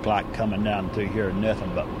it would look like coming down through here,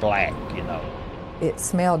 nothing but black, It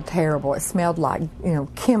smelled terrible. It smelled like,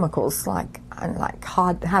 chemicals, like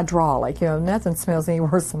hydraulic. Nothing smells any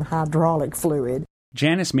worse than hydraulic fluid.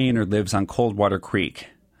 Janice Maynard lives on Coldwater Creek.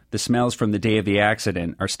 The smells from the day of the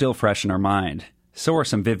accident are still fresh in her mind. So are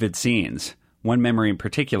some vivid scenes. One memory in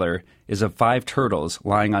particular is of 5 turtles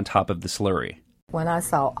lying on top of the slurry. When I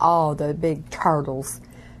saw all the big turtles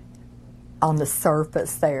on the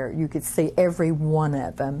surface there, you could see every one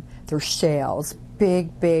of them, their shells,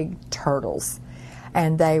 big, big turtles.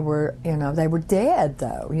 And they were dead,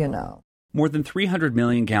 though. More than 300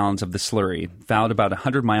 million gallons of the slurry fouled about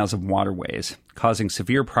 100 miles of waterways, causing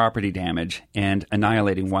severe property damage and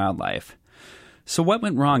annihilating wildlife. So what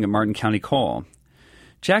went wrong at Martin County Coal?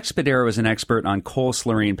 Jack Spadaro is an expert on coal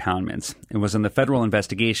slurry impoundments and was on the federal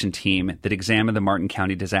investigation team that examined the Martin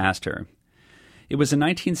County disaster. It was a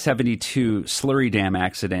 1972 slurry dam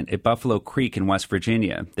accident at Buffalo Creek in West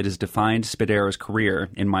Virginia that has defined Spadaro's career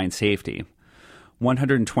in mine safety.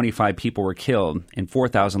 125 people were killed and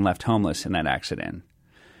 4,000 left homeless in that accident.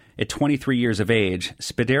 At 23 years of age,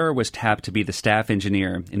 Spadaro was tapped to be the staff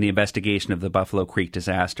engineer in the investigation of the Buffalo Creek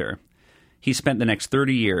disaster. He spent the next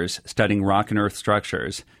 30 years studying rock and earth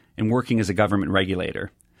structures and working as a government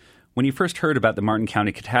regulator. When he first heard about the Martin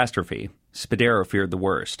County catastrophe, Spadaro feared the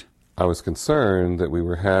worst. I was concerned that we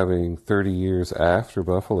were having 30 years after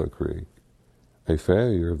Buffalo Creek a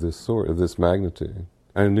failure of this sort, of this magnitude.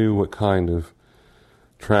 I knew what kind of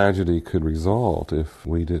tragedy could result if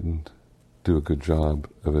we didn't do a good job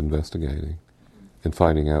of investigating and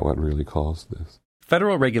finding out what really caused this.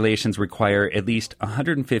 Federal regulations require at least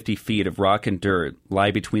 150 feet of rock and dirt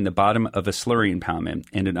lie between the bottom of a slurry impoundment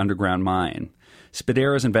and an underground mine.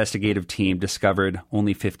 Spadaro's investigative team discovered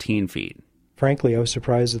only 15 feet. Frankly, I was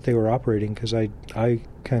surprised that they were operating because I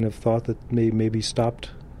kind of thought that they maybe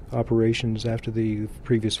stopped operations after the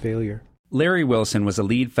previous failure. Larry Wilson was a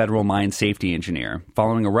lead federal mine safety engineer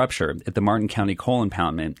following a rupture at the Martin County Coal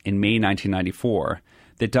Impoundment in May 1994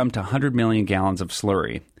 that dumped 100 million gallons of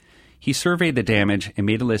slurry. He surveyed the damage and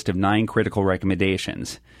made a list of 9 critical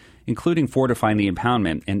recommendations, including fortifying the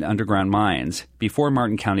impoundment and underground mines before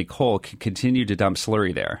Martin County Coal could continue to dump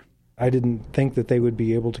slurry there. I didn't think that they would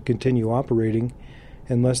be able to continue operating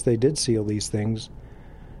unless they did seal these things,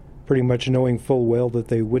 pretty much knowing full well that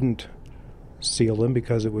they wouldn't seal them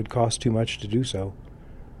because it would cost too much to do so.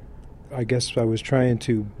 I guess I was trying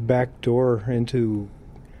to backdoor into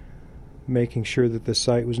making sure that the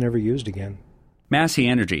site was never used again. Massey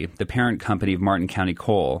Energy, the parent company of Martin County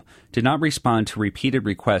Coal, did not respond to repeated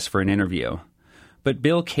requests for an interview. But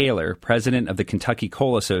Bill Kaler, president of the Kentucky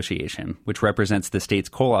Coal Association, which represents the state's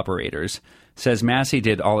coal operators, says Massey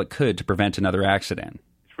did all it could to prevent another accident.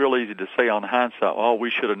 It's real easy to say on hindsight, oh,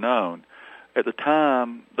 we should have known. At the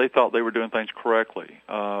time, they thought they were doing things correctly.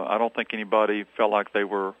 I don't think anybody felt like they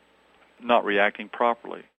were not reacting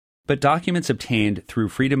properly. But documents obtained through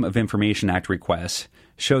Freedom of Information Act requests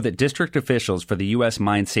show that district officials for the U.S.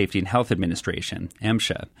 Mine Safety and Health Administration,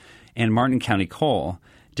 MSHA, and Martin County Coal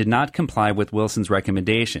did not comply with Wilson's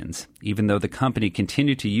recommendations, even though the company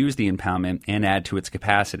continued to use the impoundment and add to its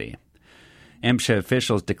capacity. MSHA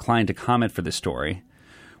officials declined to comment for the story.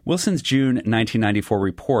 Wilson's June 1994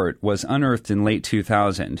 report was unearthed in late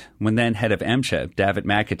 2000 when then head of MSHA, David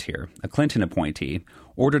McAteer, a Clinton appointee,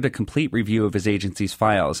 ordered a complete review of his agency's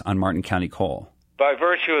files on Martin County Coal. By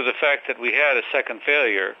virtue of the fact that we had a second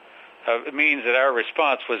failure, it means that our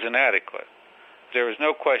response was inadequate. There was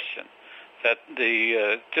no question that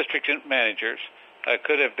the district managers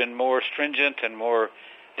could have been more stringent and more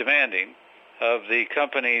demanding of the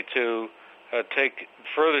company to take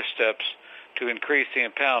further steps to increase the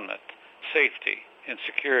impoundment, safety, and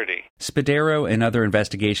security. Spadaro and other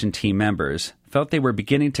investigation team members felt they were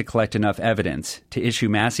beginning to collect enough evidence to issue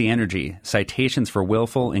Massey Energy citations for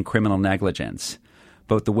willful and criminal negligence.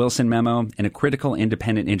 Both the Wilson memo and a critical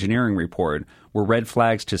independent engineering report were red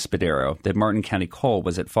flags to Spadaro that Martin County Coal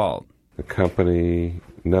was at fault. The company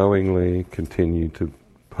knowingly continued to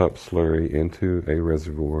pump slurry into a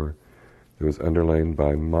reservoir that was underlain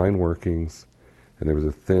by mine workings, and there was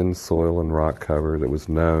a thin soil and rock cover that was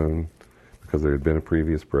known because there had been a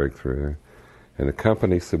previous breakthrough. And the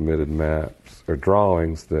company submitted maps or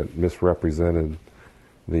drawings that misrepresented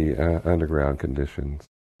the underground conditions.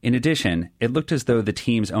 In addition, it looked as though the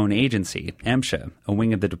team's own agency, MSHA, a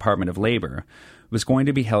wing of the Department of Labor, was going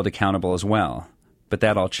to be held accountable as well. But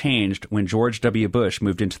that all changed when George W. Bush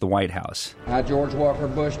moved into the White House. I, George Walker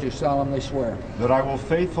Bush, do solemnly swear that I will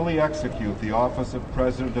faithfully execute the office of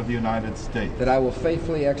President of the United States. That I will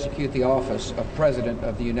faithfully execute the office of President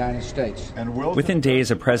of the United States. And will Within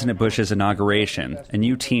days of President Bush's inauguration, a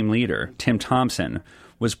new team leader, Tim Thompson,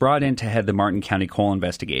 was brought in to head the Martin County Coal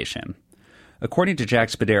investigation. According to Jack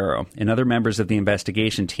Spadaro and other members of the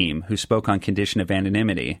investigation team who spoke on condition of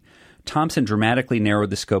anonymity, Thompson dramatically narrowed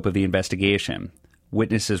the scope of the investigation.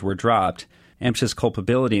 Witnesses were dropped. MSHA's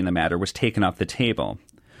culpability in the matter was taken off the table.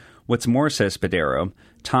 What's more, says Spadaro,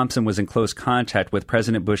 Thompson was in close contact with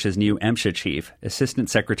President Bush's new MSHA chief, Assistant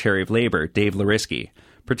Secretary of Labor Dave Larisky,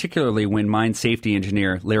 particularly when mine safety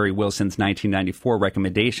engineer Larry Wilson's 1994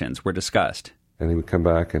 recommendations were discussed. And he would come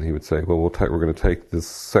back and he would say, well, we're going to take this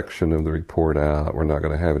section of the report out. We're not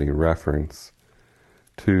going to have any reference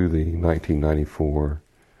to the 1994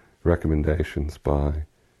 recommendations by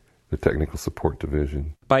the Technical Support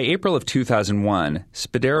Division. By April of 2001,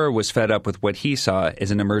 Spadaro was fed up with what he saw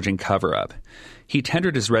as an emerging cover-up. He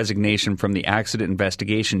tendered his resignation from the accident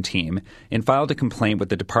investigation team and filed a complaint with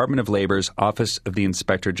the Department of Labor's Office of the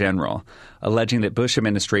Inspector General, alleging that Bush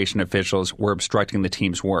administration officials were obstructing the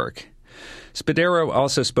team's work. Spadaro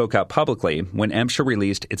also spoke out publicly when MSHA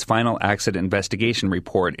released its final accident investigation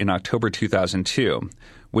report in October 2002,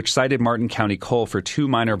 which cited Martin County Coal for 2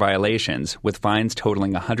 minor violations with fines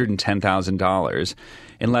totaling $110,000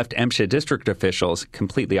 and left MSHA district officials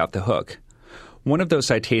completely off the hook. One of those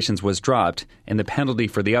citations was dropped, and the penalty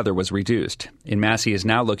for the other was reduced, and Massey is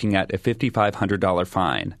now looking at a $5,500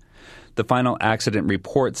 fine. The final accident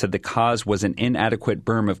report said the cause was an inadequate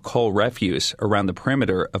berm of coal refuse around the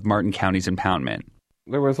perimeter of Martin County's impoundment.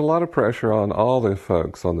 There was a lot of pressure on all the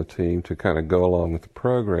folks on the team to kind of go along with the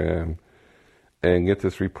program and get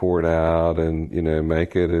this report out and,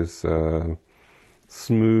 make it as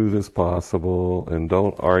smooth as possible and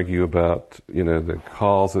don't argue about, the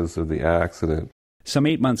causes of the accident. Some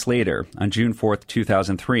 8 months later, on June 4th,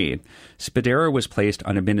 2003, Spadaro was placed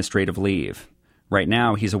on administrative leave. Right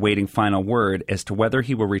now, he's awaiting final word as to whether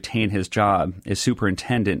he will retain his job as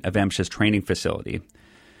superintendent of MSHA's training facility.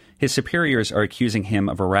 His superiors are accusing him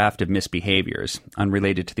of a raft of misbehaviors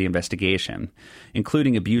unrelated to the investigation,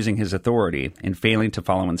 including abusing his authority and failing to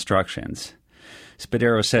follow instructions.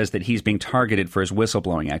 Spadaro says that he's being targeted for his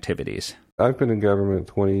whistleblowing activities. I've been in government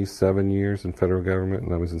 27 years in federal government,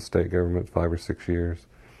 and I was in state government 5 or 6 years.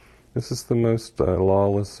 This is the most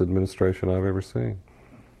lawless administration I've ever seen.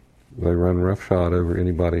 They run roughshod over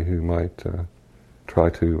anybody who might try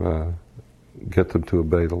to get them to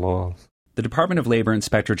obey the laws. The Department of Labor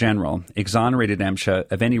Inspector General exonerated MSHA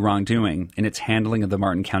of any wrongdoing in its handling of the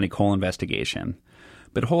Martin County Coal investigation.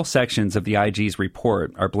 But whole sections of the IG's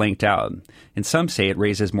report are blanked out, and some say it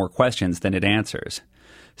raises more questions than it answers.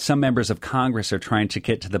 Some members of Congress are trying to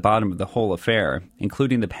get to the bottom of the whole affair,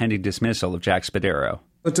 including the pending dismissal of Jack Spadaro.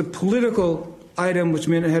 It's a political item which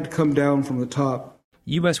meant it had to come down from the top.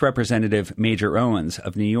 U.S. Representative Major Owens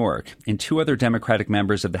of New York and two other Democratic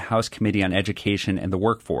members of the House Committee on Education and the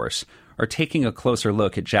Workforce are taking a closer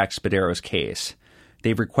look at Jack Spadaro's case.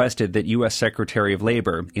 They've requested that U.S. Secretary of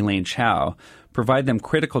Labor, Elaine Chao, provide them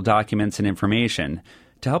critical documents and information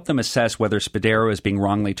to help them assess whether Spadaro is being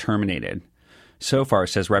wrongly terminated. So far,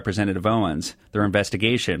 says Representative Owens, their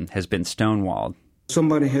investigation has been stonewalled.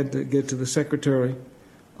 Somebody had to get to the secretary,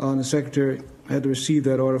 and the secretary had to receive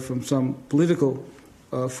that order from some political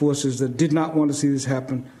forces that did not want to see this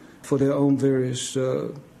happen for their own various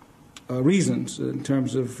reasons in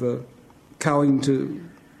terms of cowing to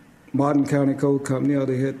Martin County Coal Company, or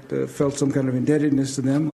they had felt some kind of indebtedness to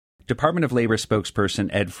them. Department of Labor spokesperson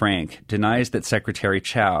Ed Frank denies that Secretary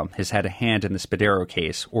Chao has had a hand in the Spadaro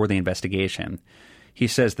case or the investigation. He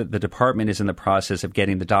says that the department is in the process of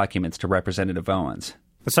getting the documents to Representative Owens.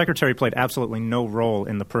 The Secretary played absolutely no role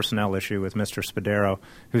in the personnel issue with Mr. Spadaro,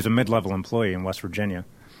 who's a mid-level employee in West Virginia.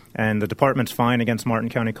 And the department's fine against Martin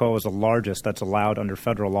County Coal is the largest that's allowed under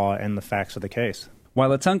federal law and the facts of the case.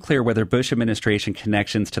 While it's unclear whether Bush administration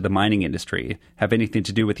connections to the mining industry have anything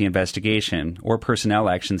to do with the investigation or personnel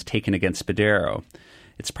actions taken against Spadaro,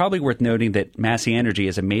 it's probably worth noting that Massey Energy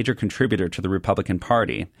is a major contributor to the Republican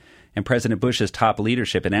Party, and President Bush's top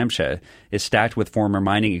leadership in MSHA is stacked with former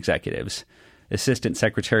mining executives. Assistant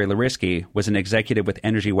Secretary Larisky was an executive with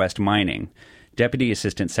Energy West Mining. Deputy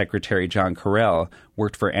Assistant Secretary John Carell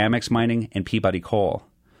worked for Amex Mining and Peabody Coal.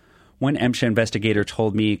 One MSHA investigator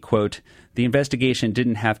told me, quote, "The investigation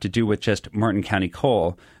didn't have to do with just Martin County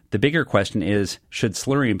Coal. The bigger question is, should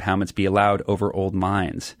slurry impoundments be allowed over old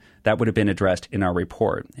mines? That would have been addressed in our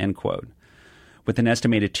report," end quote. With an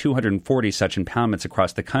estimated 240 such impoundments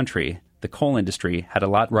across the country, the coal industry had a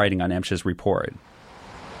lot riding on MSHA's report.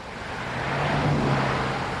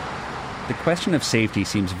 The question of safety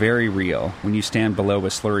seems very real when you stand below a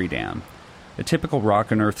slurry dam. A typical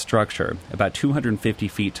rock and earth structure, about 250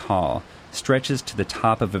 feet tall, stretches to the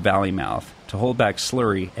top of a valley mouth to hold back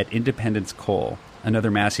slurry at Independence Coal,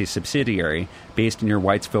 another Massey subsidiary based near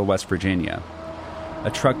Whitesville, West Virginia.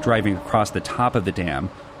 A truck driving across the top of the dam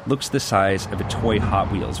looks the size of a toy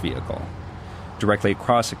Hot Wheels vehicle. Directly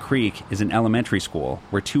across a creek is an elementary school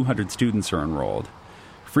where 200 students are enrolled.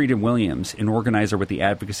 Freedom Williams, an organizer with the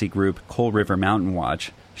advocacy group Coal River Mountain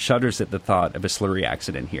Watch, shudders at the thought of a slurry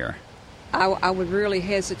accident here. I would really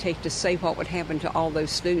hesitate to say what would happen to all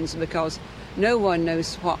those students because no one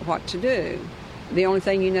knows what to do. The only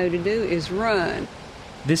thing you know to do is run.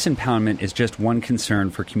 This impoundment is just one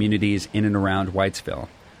concern for communities in and around Whitesville.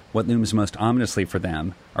 What looms most ominously for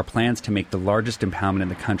them are plans to make the largest impoundment in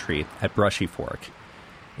the country at Brushy Fork.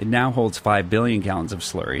 It now holds 5 billion gallons of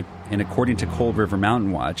slurry, and according to Coal River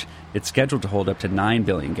Mountain Watch, it's scheduled to hold up to 9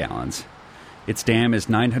 billion gallons. Its dam is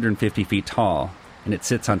 950 feet tall, and it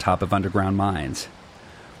sits on top of underground mines.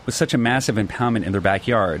 With such a massive impoundment in their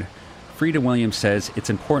backyard, Frida Williams says it's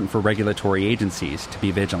important for regulatory agencies to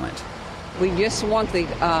be vigilant. We just want the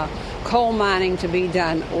coal mining to be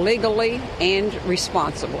done legally and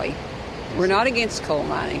responsibly. We're not against coal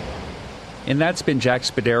mining. And that's been Jack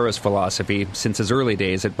Spadaro's philosophy since his early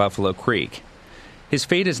days at Buffalo Creek. His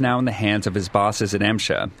fate is now in the hands of his bosses at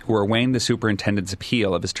MSHA, who are weighing the superintendent's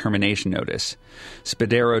appeal of his termination notice.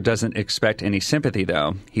 Spadaro doesn't expect any sympathy,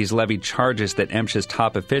 though. He's levied charges that MSHA's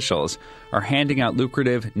top officials are handing out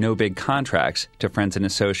lucrative, no-bid contracts to friends and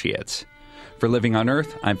associates. For Living on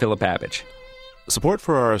Earth, I'm Philip Babbage. Support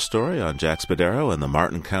for our story on Jack Spadaro and the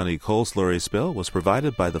Martin County coal slurry spill was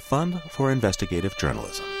provided by the Fund for Investigative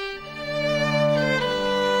Journalism.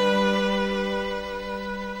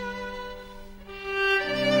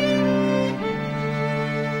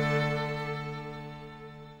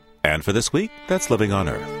 And for this week, that's Living on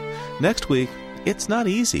Earth. Next week, it's not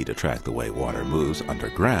easy to track the way water moves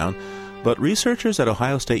underground, but researchers at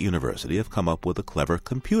Ohio State University have come up with a clever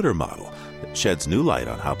computer model that sheds new light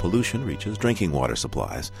on how pollution reaches drinking water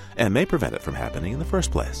supplies and may prevent it from happening in the first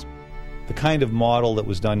place. The kind of model that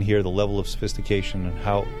was done here, the level of sophistication and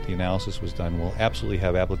how the analysis was done will absolutely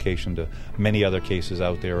have application to many other cases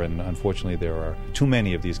out there, and unfortunately there are too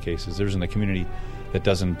many of these cases. There isn't a community that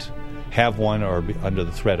doesn't have one or be under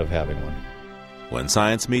the threat of having one. When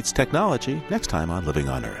science meets technology, next time on Living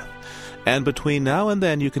on Earth. And between now and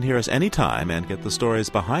then, you can hear us anytime and get the stories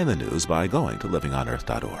behind the news by going to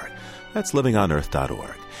livingonearth.org. That's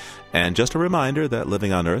livingonearth.org. And just a reminder that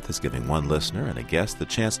Living on Earth is giving one listener and a guest the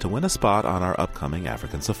chance to win a spot on our upcoming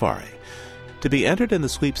African safari. To be entered in the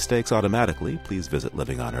sweepstakes automatically, please visit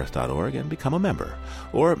livingonearth.org and become a member,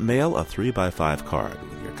 or mail a 3x5 card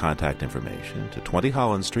with your contact information to 20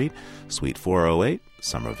 Holland Street, Suite 408,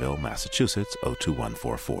 Somerville, Massachusetts,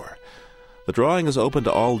 02144. The drawing is open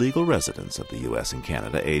to all legal residents of the U.S. and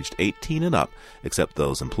Canada aged 18 and up, except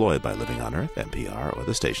those employed by Living on Earth, NPR, or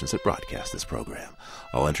the stations that broadcast this program.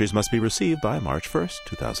 All entries must be received by March 1st,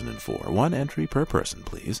 2004. One entry per person,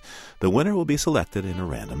 please. The winner will be selected in a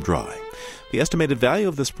random drawing. The estimated value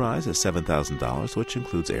of this prize is $7,000, which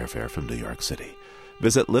includes airfare from New York City.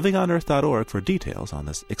 Visit livingonearth.org for details on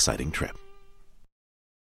this exciting trip.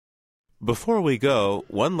 Before we go,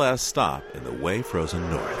 one last stop in the way frozen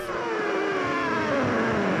north.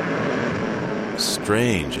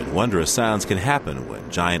 Strange and wondrous sounds can happen when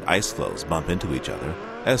giant ice floes bump into each other,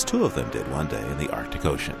 as two of them did one day in the Arctic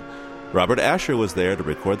Ocean. Robert Asher was there to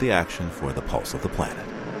record the action for The Pulse of the Planet.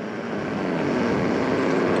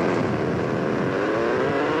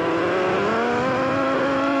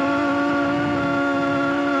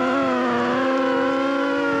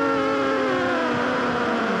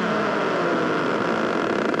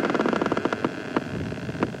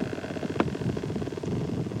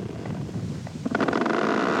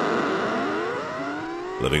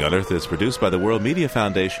 Living on Earth is produced by the World Media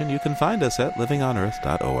Foundation. You can find us at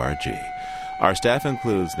livingonearth.org. Our staff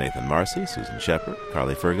includes Nathan Marcy, Susan Shepard,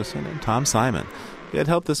 Carly Ferguson, and Tom Simon. We had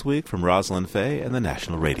help this week from Rosalind Fay and the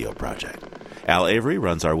National Radio Project. Al Avery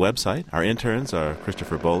runs our website. Our interns are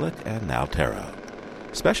Christopher Bolick and Nal Taro.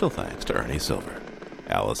 Special thanks to Ernie Silver.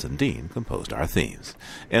 Allison Dean composed our themes.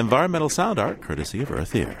 Environmental sound art courtesy of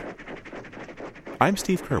Earth Ear. I'm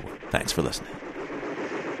Steve Kerwood. Thanks for listening.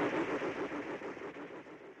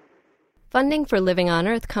 Funding for Living on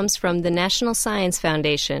Earth comes from the National Science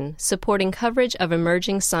Foundation, supporting coverage of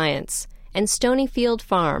emerging science, and Stonyfield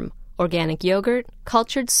Farm, organic yogurt,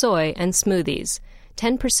 cultured soy, and smoothies.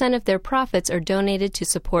 10% of their profits are donated to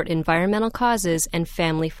support environmental causes and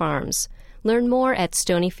family farms. Learn more at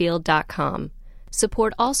stonyfield.com.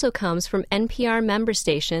 Support also comes from NPR member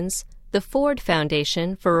stations, the Ford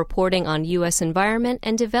Foundation for reporting on U.S. environment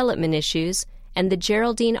and development issues, and the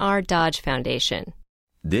Geraldine R. Dodge Foundation.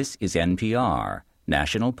 This is NPR,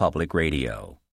 National Public Radio.